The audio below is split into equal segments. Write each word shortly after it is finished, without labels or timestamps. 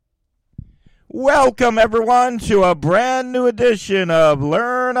Welcome, everyone, to a brand new edition of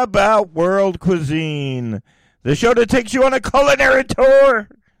Learn About World Cuisine, the show that takes you on a culinary tour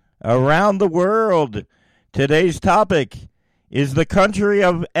around the world. Today's topic is the country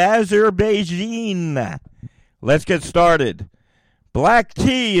of Azerbaijan. Let's get started. Black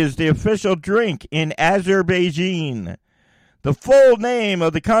tea is the official drink in Azerbaijan. The full name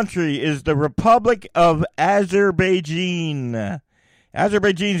of the country is the Republic of Azerbaijan.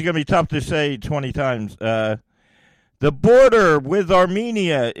 Azerbaijan is going to be tough to say 20 times. The border with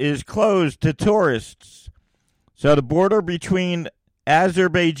Armenia is closed to tourists. So the border between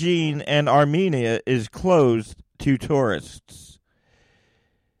Azerbaijan and Armenia is closed to tourists.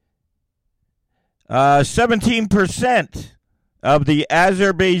 17% of the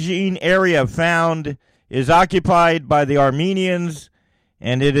Azerbaijan area found is occupied by the Armenians,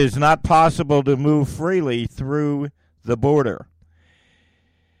 and it is not possible to move freely through the border.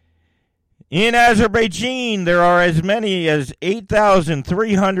 In Azerbaijan, there are as many as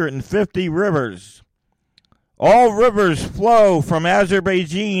 8,350 rivers. All rivers flow from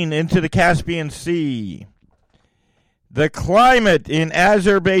Azerbaijan into the Caspian Sea. The climate in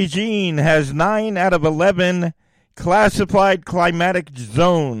Azerbaijan has 9 out of 11 classified climatic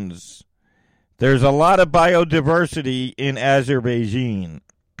zones. There's a lot of biodiversity in Azerbaijan.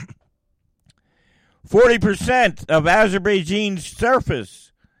 40% of Azerbaijan's surface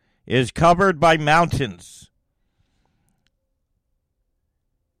is covered by mountains.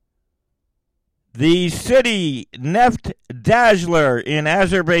 The city Neft Dazler in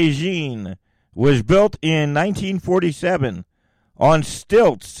Azerbaijan was built in 1947 on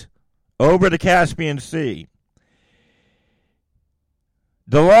stilts over the Caspian Sea.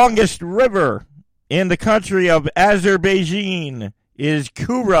 The longest river in the country of Azerbaijan is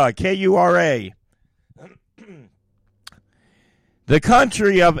Kura, K-U-R-A. The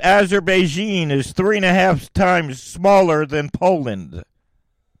country of Azerbaijan is 3.5 times smaller than Poland.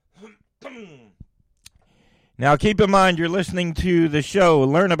 Now, keep in mind, you're listening to the show,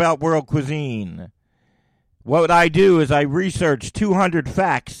 Learn About World Cuisine. What I do is I research 200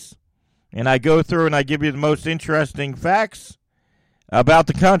 facts, and I go through and I give you the most interesting facts about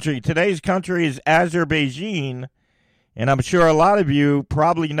the country. Today's country is Azerbaijan, and I'm sure a lot of you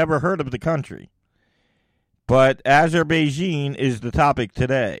probably never heard of the country. But Azerbaijan is the topic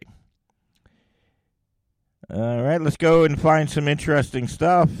today. All right, let's go and find some interesting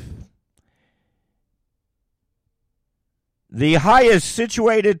stuff. The highest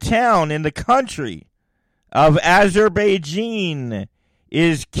situated town in the country of Azerbaijan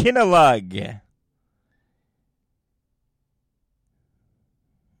is Kinalug.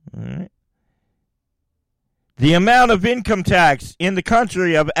 All right. The amount of income tax in the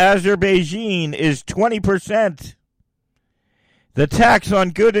country of Azerbaijan is 20%. The tax on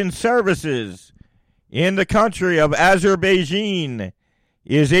goods and services in the country of Azerbaijan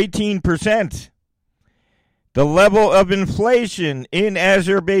is 18%. The level of inflation in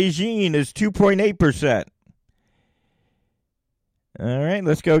Azerbaijan is 2.8%. All right,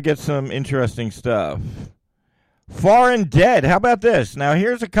 let's go get some interesting stuff. Foreign debt. How about this? Now,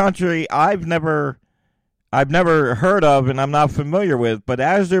 here's a country I've never heard of and I'm not familiar with, but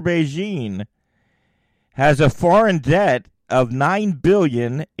Azerbaijan has a foreign debt of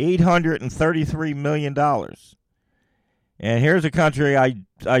 $9,833,000,000. And here's a country I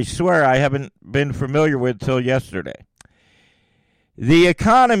swear I haven't been familiar with till yesterday. The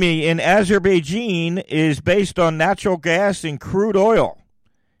economy in Azerbaijan is based on natural gas and crude oil.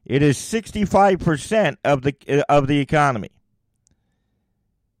 It is 65% of the economy.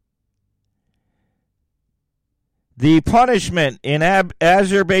 The punishment in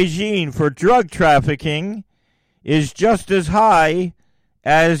Azerbaijan for drug trafficking is just as high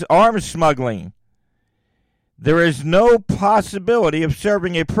as arms smuggling. There is no possibility of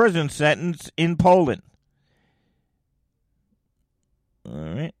serving a prison sentence in Poland. All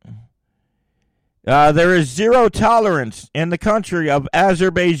right. There is zero tolerance in the country of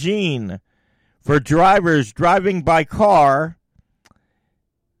Azerbaijan for drivers driving by car.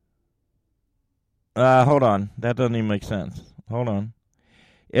 Hold on. That doesn't even make sense. Hold on.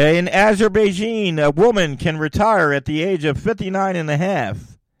 In Azerbaijan, a woman can retire at the age of 59 and a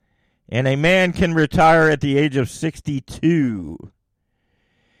half, and a man can retire at the age of 62.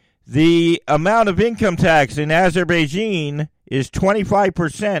 The amount of income tax in Azerbaijan is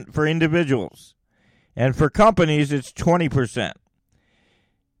 25% for individuals, and for companies, it's 20%.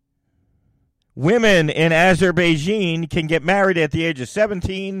 Women in Azerbaijan can get married at the age of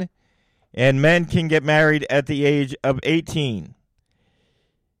 17, and men can get married at the age of 18.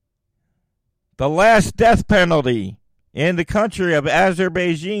 The last death penalty in the country of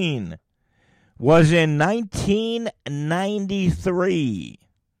Azerbaijan was in 1993.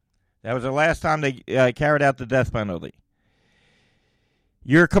 That was the last time they carried out the death penalty.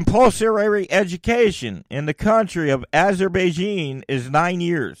 Your compulsory education in the country of Azerbaijan is 9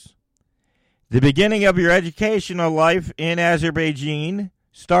 years. The beginning of your educational life in Azerbaijan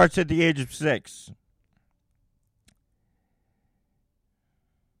starts at the age of 6.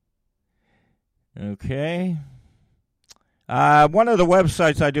 Okay. One of the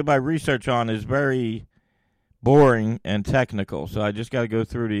websites I do my research on is very boring and technical, so I just got to go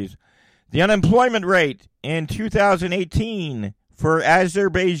through these. The unemployment rate in 2018 for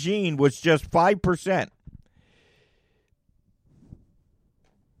Azerbaijan was just 5%.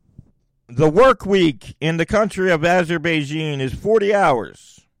 The work week in the country of Azerbaijan is 40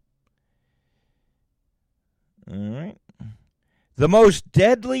 hours. All right. The most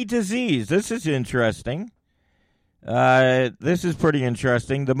deadly disease. This is interesting. This is pretty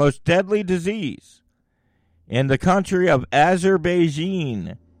interesting. The most deadly disease in the country of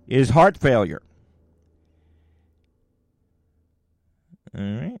Azerbaijan is heart failure. All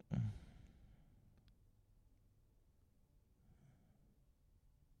right.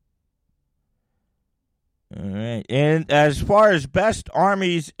 All right. And as far as best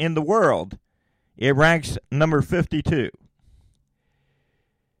armies in the world, it ranks number 52.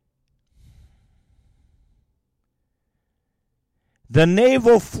 The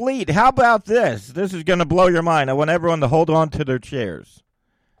naval fleet. How about this? This is going to blow your mind. I want everyone to hold on to their chairs.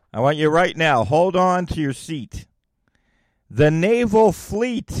 I want you right now, hold on to your seat. The naval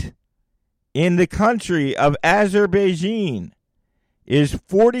fleet in the country of Azerbaijan is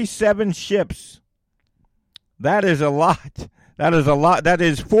 47 ships. That is a lot. That is a lot. That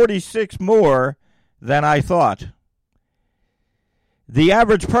is 46 more than I thought. The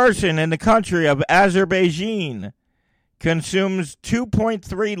average person in the country of Azerbaijan consumes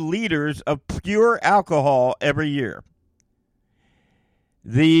 2.3 liters of pure alcohol every year.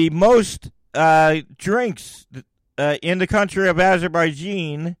 The most drinks in the country of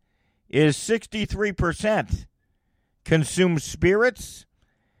Azerbaijan is 63% consume spirits,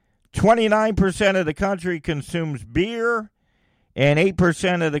 29% of the country consumes beer, and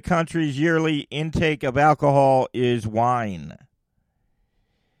 8% of the country's yearly intake of alcohol is wine.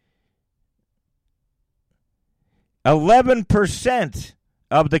 11%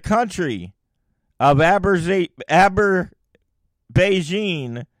 of the country of Azerbaijan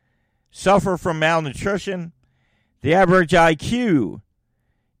suffer from malnutrition. The average IQ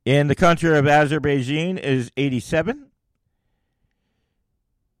in the country of Azerbaijan is 87.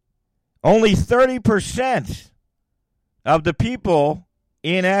 Only 30% of the people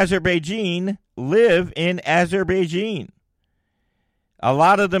in Azerbaijan live in Azerbaijan. A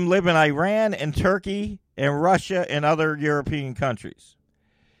lot of them live in Iran and Turkey and Russia and other European countries.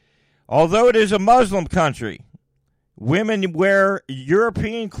 Although it is a Muslim country, women wear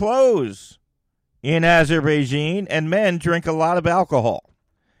European clothes in Azerbaijan and men drink a lot of alcohol.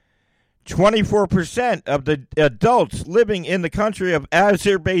 24% of the adults living in the country of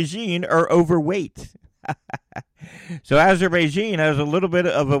Azerbaijan are overweight. So Azerbaijan has a little bit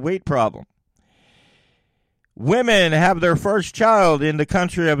of a weight problem. Women have their first child in the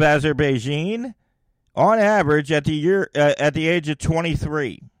country of Azerbaijan on average at the age of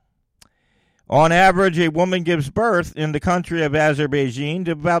 23. On average, a woman gives birth in the country of Azerbaijan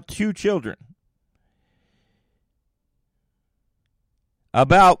to about 2 children.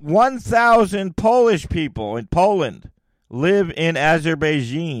 About 1,000 Polish people in Poland live in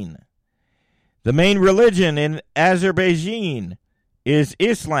Azerbaijan. The main religion in Azerbaijan is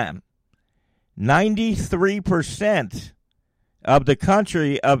Islam. 93% of the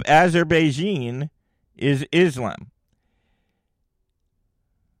country of Azerbaijan is Islam.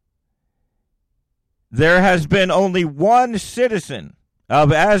 There has been only one citizen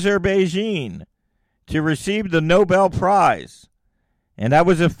of Azerbaijan to receive the Nobel Prize, and that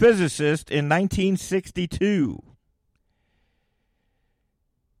was a physicist in 1962.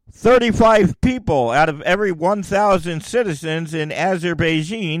 35 people out of every 1,000 citizens in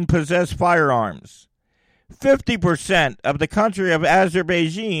Azerbaijan possess firearms. 50% of the country of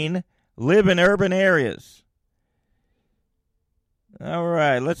Azerbaijan live in urban areas. All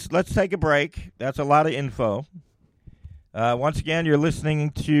right, let's take a break. That's a lot of info. Once again, you're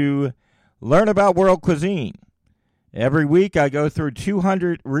listening to Learn About World Cuisine. Every week I go through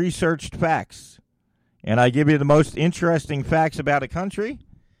 200 researched facts, and I give you the most interesting facts about a country.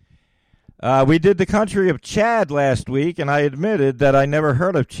 We did the country of Chad last week, and I admitted that I never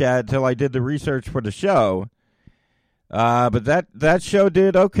heard of Chad till I did the research for the show. But that show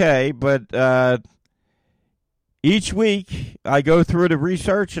did okay, but Each week, I go through the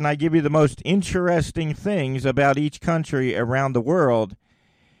research and I give you the most interesting things about each country around the world.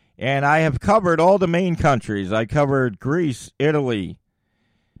 And I have covered all the main countries. I covered Greece, Italy.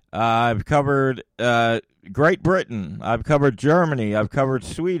 I've covered Great Britain. I've covered Germany. I've covered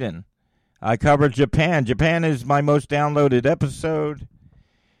Sweden. I covered Japan. Japan is my most downloaded episode.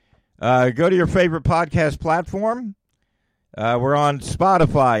 Go to your favorite podcast platform. We're on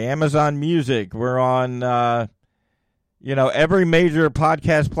Spotify, Amazon Music. We're on, every major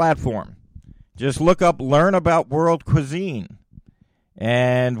podcast platform. Just look up Learn About World Cuisine.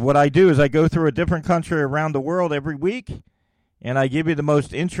 And what I do is I go through a different country around the world every week, and I give you the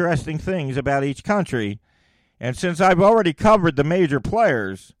most interesting things about each country. And since I've already covered the major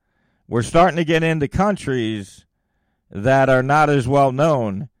players, we're starting to get into countries that are not as well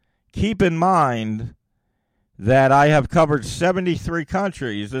known. Keep in mind that I have covered 73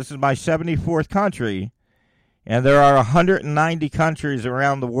 countries. This is my 74th country, and there are 190 countries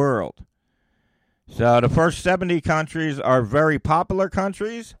around the world. So the first 70 countries are very popular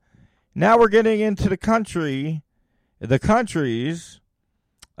countries. Now we're getting into the countries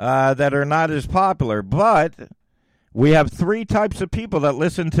that are not as popular. But we have three types of people that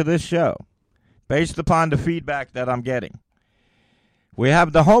listen to this show based upon the feedback that I'm getting. We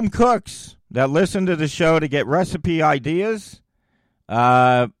have the home cooks that listen to the show to get recipe ideas,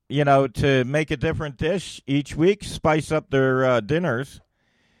 to make a different dish each week, spice up their dinners.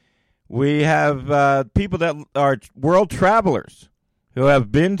 We have people that are world travelers who have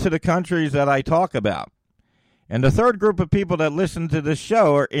been to the countries that I talk about. And the third group of people that listen to this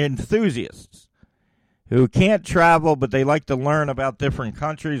show are enthusiasts who can't travel, but they like to learn about different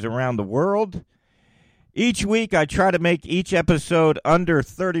countries around the world. Each week, I try to make each episode under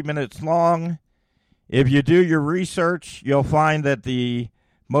 30 minutes long. If you do your research, you'll find that the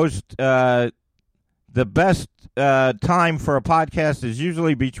best time for a podcast is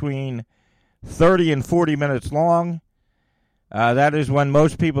usually between 30 and 40 minutes long. That is when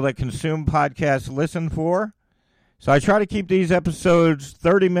most people that consume podcasts listen for. So I try to keep these episodes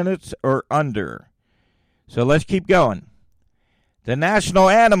 30 minutes or under. So let's keep going. The national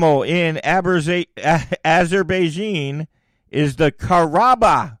animal in Azerbaijan is the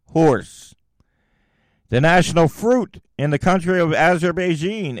Karabakh horse. The national fruit in the country of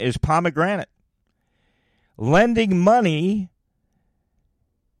Azerbaijan is pomegranate. Lending money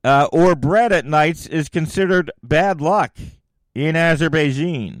or bread at nights is considered bad luck in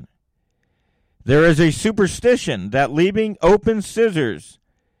Azerbaijan. There is a superstition that leaving open scissors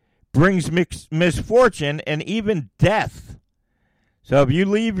brings misfortune and even death. So if you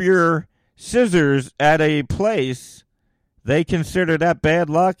leave your scissors at a place, they consider that bad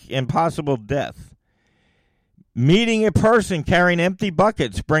luck and possible death. Meeting a person carrying empty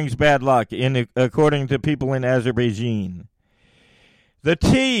buckets brings bad luck, according to people in Azerbaijan. The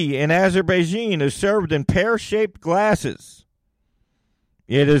tea in Azerbaijan is served in pear-shaped glasses.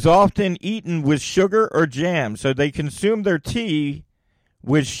 It is often eaten with sugar or jam, so they consume their tea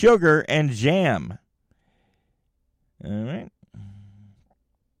with sugar and jam. All right.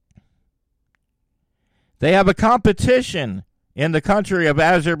 They have a competition in the country of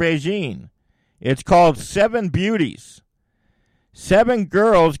Azerbaijan. It's called Seven Beauties. 7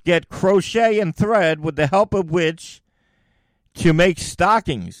 girls get crochet and thread with the help of which to make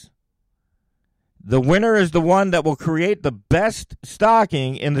stockings. The winner is the one that will create the best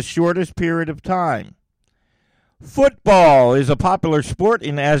stocking in the shortest period of time. Football is a popular sport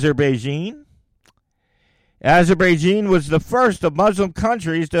in Azerbaijan. Azerbaijan was the first of Muslim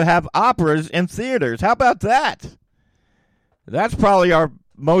countries to have operas and theaters. How about that? That's probably our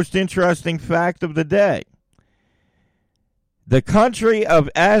most interesting fact of the day. The country of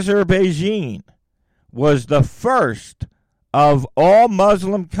Azerbaijan was the first of all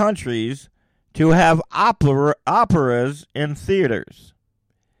Muslim countries to have operas in theaters.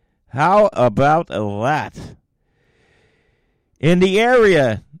 How about that? In the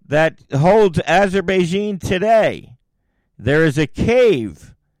area that holds Azerbaijan today, there is a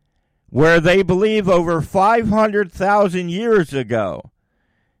cave where they believe over 500,000 years ago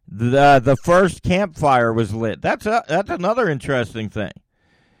the first campfire was lit. That's another interesting thing.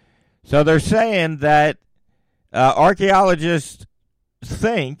 So they're saying that archaeologists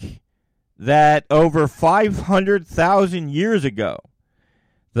think that over 500,000 years ago,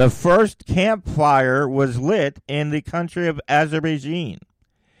 the first campfire was lit in the country of Azerbaijan.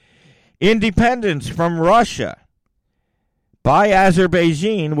 Independence from Russia by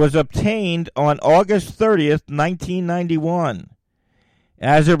Azerbaijan was obtained on August 30th, 1991.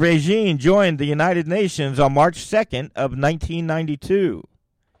 Azerbaijan joined the United Nations on March 2nd of 1992.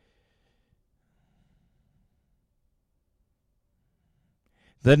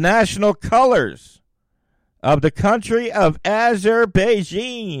 The national colors of the country of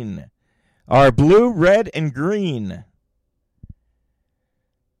Azerbaijan are blue, red, and green.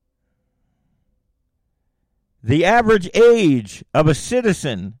 The average age of a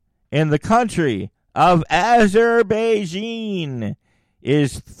citizen in the country of Azerbaijan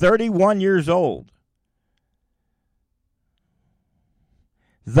is 31 years old.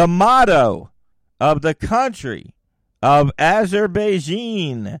 The motto of the country of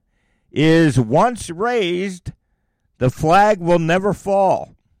Azerbaijan is once raised, the flag will never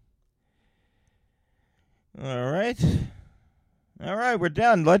fall. All right, we're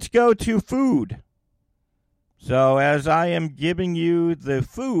done. Let's go to food. So as I am giving you the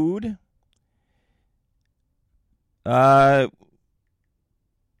food, let's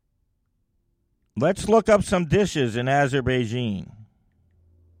look up some dishes in Azerbaijan.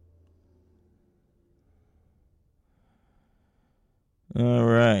 All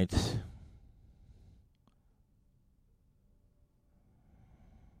right.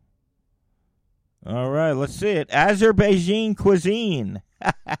 Let's see it. Azerbaijan cuisine.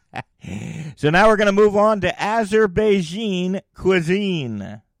 So now we're going to move on to Azerbaijan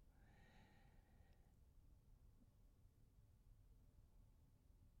cuisine.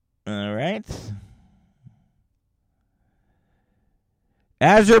 All right.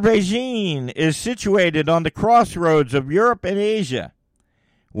 Azerbaijan is situated on the crossroads of Europe and Asia,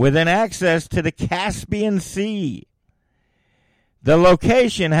 within access to the Caspian Sea. The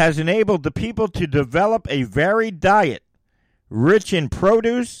location has enabled the people to develop a varied diet, rich in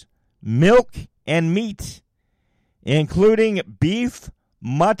produce, milk, and meat, including beef,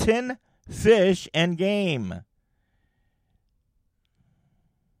 mutton, fish, and game.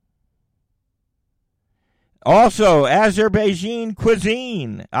 Also, Azerbaijan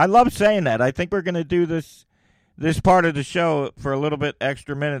cuisine. I love saying that. I think we're going to do this part of the show for a little bit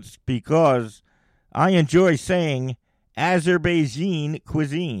extra minutes because I enjoy saying Azerbaijan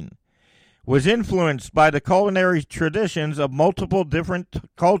cuisine was influenced by the culinary traditions of multiple different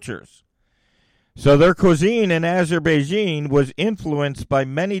cultures. So their cuisine in Azerbaijan was influenced by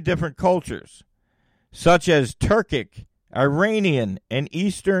many different cultures, such as Turkic, Iranian, and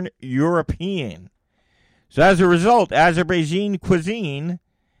Eastern European. So as a result, Azerbaijan cuisine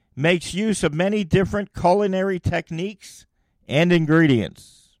makes use of many different culinary techniques and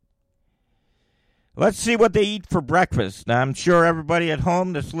ingredients. Let's see what they eat for breakfast. Now, I'm sure everybody at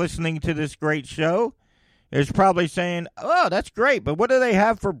home that's listening to this great show is probably saying, oh, that's great, but what do they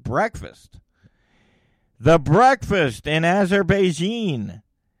have for breakfast? The breakfast in Azerbaijan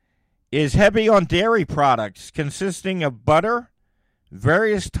is heavy on dairy products consisting of butter,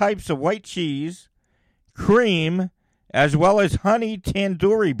 various types of white cheese, cream, as well as honey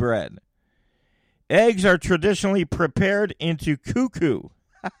tandoori bread. Eggs are traditionally prepared into kuku,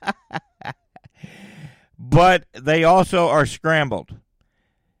 but they also are scrambled.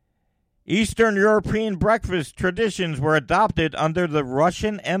 Eastern European breakfast traditions were adopted under the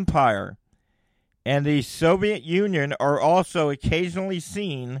Russian Empire, and the Soviet Union are also occasionally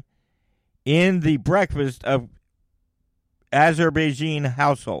seen in the breakfast of Azerbaijan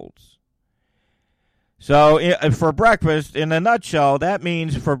households. So for breakfast, in a nutshell, that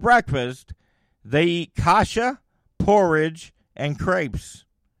means for breakfast, they eat kasha, porridge, and crepes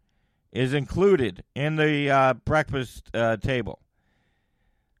is included in the breakfast table.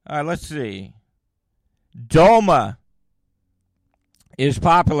 All right, let's see. Dolma is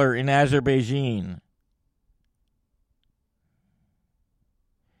popular in Azerbaijan.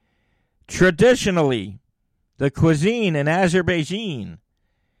 Traditionally, the cuisine in Azerbaijan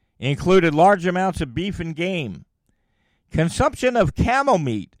included large amounts of beef and game. Consumption of camel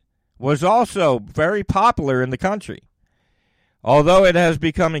meat was also very popular in the country. Although it has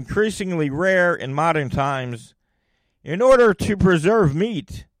become increasingly rare in modern times, in order to preserve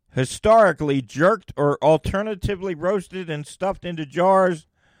meat, historically jerked or alternatively roasted and stuffed into jars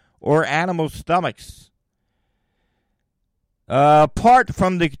or animal stomachs. Apart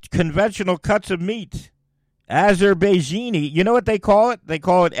from the conventional cuts of meat, Azerbaijani, you know what they call it? They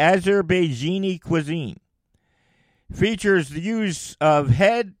call it Azerbaijani cuisine. Features the use of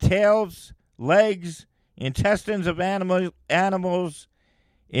head, tails, legs, intestines of animals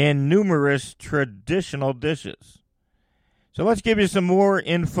in numerous traditional dishes. So let's give you some more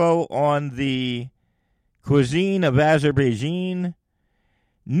info on the cuisine of Azerbaijan.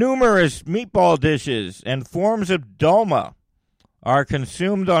 Numerous meatball dishes and forms of dolma are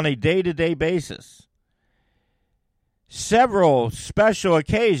consumed on a day-to-day basis. Several special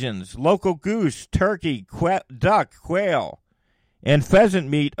occasions, local goose, turkey, duck, quail, and pheasant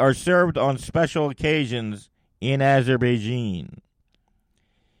meat are served on special occasions in Azerbaijan.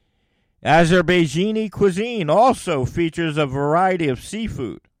 Azerbaijani cuisine also features a variety of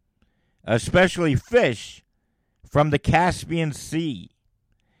seafood, especially fish from the Caspian Sea.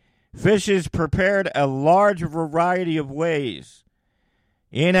 Fish is prepared a large variety of ways.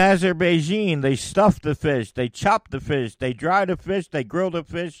 In Azerbaijan, they stuff the fish, they chop the fish, they dry the fish, they grill the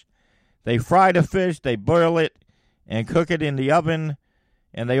fish, they fry the fish, they boil it and cook it in the oven,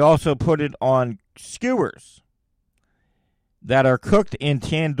 and they also put it on skewers that are cooked in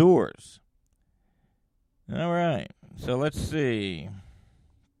tandoors. All right, so let's see.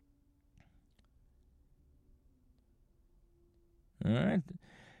 All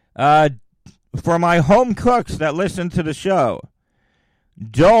right. For my home cooks that listen to the show,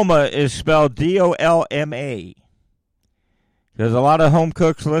 dolma is spelled D-O-L-M-A. Because a lot of home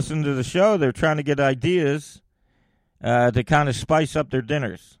cooks listen to the show. They're trying to get ideas to kind of spice up their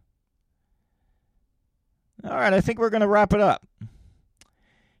dinners. All right, I think we're going to wrap it up.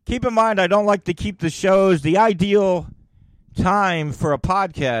 Keep in mind, I don't like to keep the shows. The ideal time for a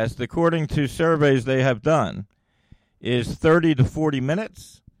podcast, according to surveys they have done, is 30 to 40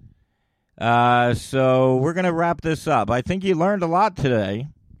 minutes. So we're going to wrap this up. I think you learned a lot today.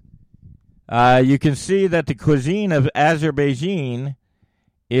 You can see that the cuisine of Azerbaijan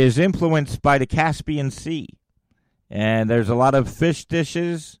is influenced by the Caspian Sea. And there's a lot of fish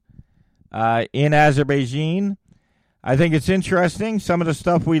dishes in Azerbaijan. I think it's interesting, some of the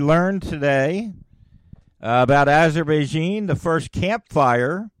stuff we learned today about Azerbaijan. The first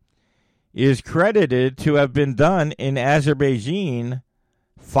campfire is credited to have been done in Azerbaijan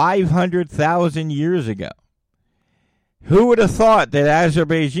 500,000 years ago. Who would have thought that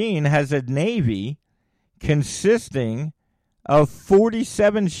Azerbaijan has a navy consisting of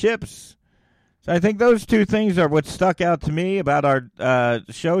 47 ships? So I think those two things are what stuck out to me about our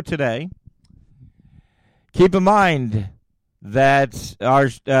show today. Keep in mind that our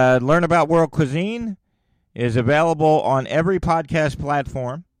Learn About World Cuisine is available on every podcast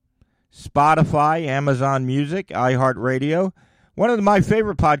platform: Spotify, Amazon Music, iHeartRadio. One of my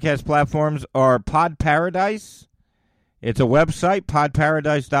favorite podcast platforms are Pod Paradise. It's a website,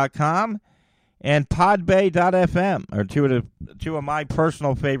 podparadise.com, and podbay.fm are two of my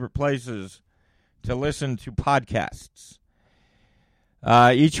personal favorite places to listen to podcasts.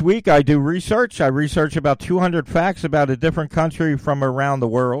 Each week I do research. I research about 200 facts about a different country from around the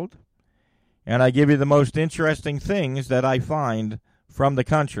world, and I give you the most interesting things that I find from the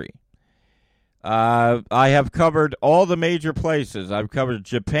country. I have covered all the major places. I've covered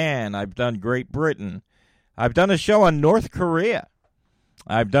Japan. I've done Great Britain. I've done a show on North Korea.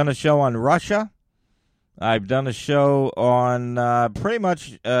 I've done a show on Russia. I've done a show on pretty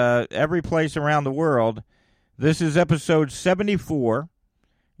much every place around the world. This is episode 74,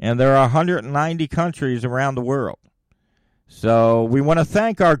 and there are 190 countries around the world. So we want to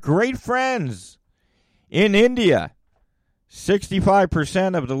thank our great friends in India.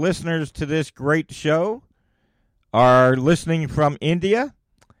 65% of the listeners to this great show are listening from India,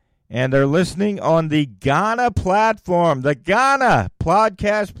 and they're listening on the Ghana platform, the Ghana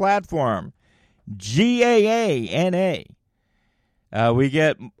podcast platform, G-A-A-N-A. We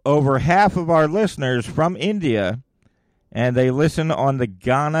get over half of our listeners from India, and they listen on the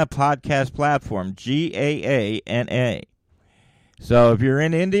Ghana podcast platform, G-A-A-N-A. So if you're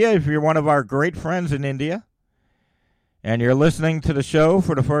in India, if you're one of our great friends in India, and you're listening to the show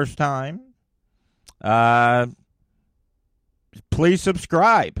for the first time, please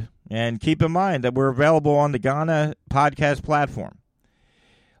subscribe. And keep in mind that we're available on the Ghana podcast platform.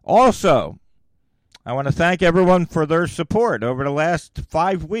 Also, I want to thank everyone for their support. Over the last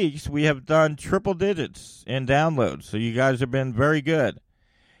 5 weeks, we have done triple digits in downloads, so you guys have been very good.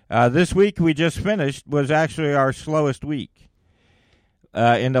 This week we just finished was actually our slowest week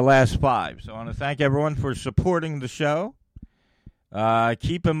in the last 5. So I want to thank everyone for supporting the show.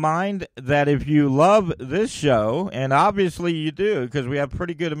 Keep in mind that if you love this show, and obviously you do because we have a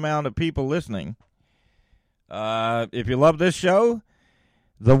pretty good amount of people listening, if you love this show,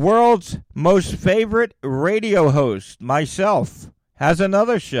 the world's most favorite radio host, myself, has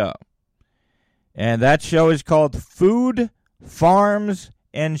another show. And that show is called Food, Farms,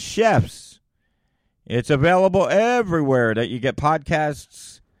 and Chefs. It's available everywhere that you get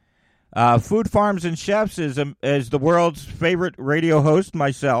podcasts. Food, Farms, and Chefs is the world's favorite radio host,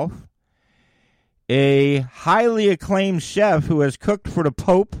 myself. A highly acclaimed chef who has cooked for the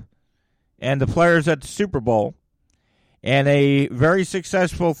Pope and the players at the Super Bowl. And a very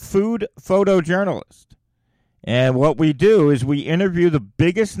successful food photojournalist. And what we do is we interview the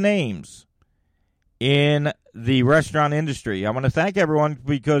biggest names in the restaurant industry. I want to thank everyone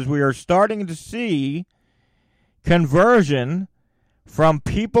because we are starting to see conversion from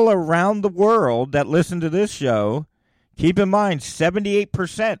people around the world that listen to this show. Keep in mind,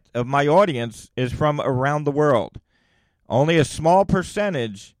 78% of my audience is from around the world. Only a small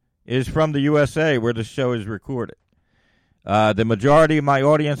percentage is from the USA where the show is recorded. The majority of my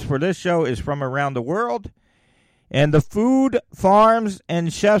audience for this show is from around the world. And the Food, Farms,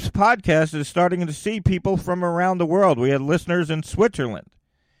 and Chefs podcast is starting to see people from around the world. We had listeners in Switzerland,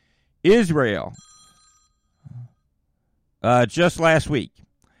 Israel, just last week.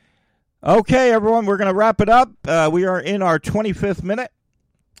 Okay, everyone, we're going to wrap it up. We are in our 25th minute.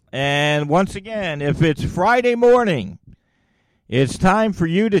 And once again, if it's Friday morning, it's time for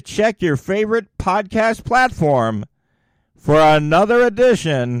you to check your favorite podcast platform for another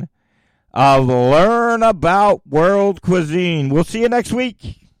edition of Learn About World Cuisine. We'll see you next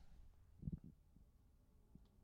week.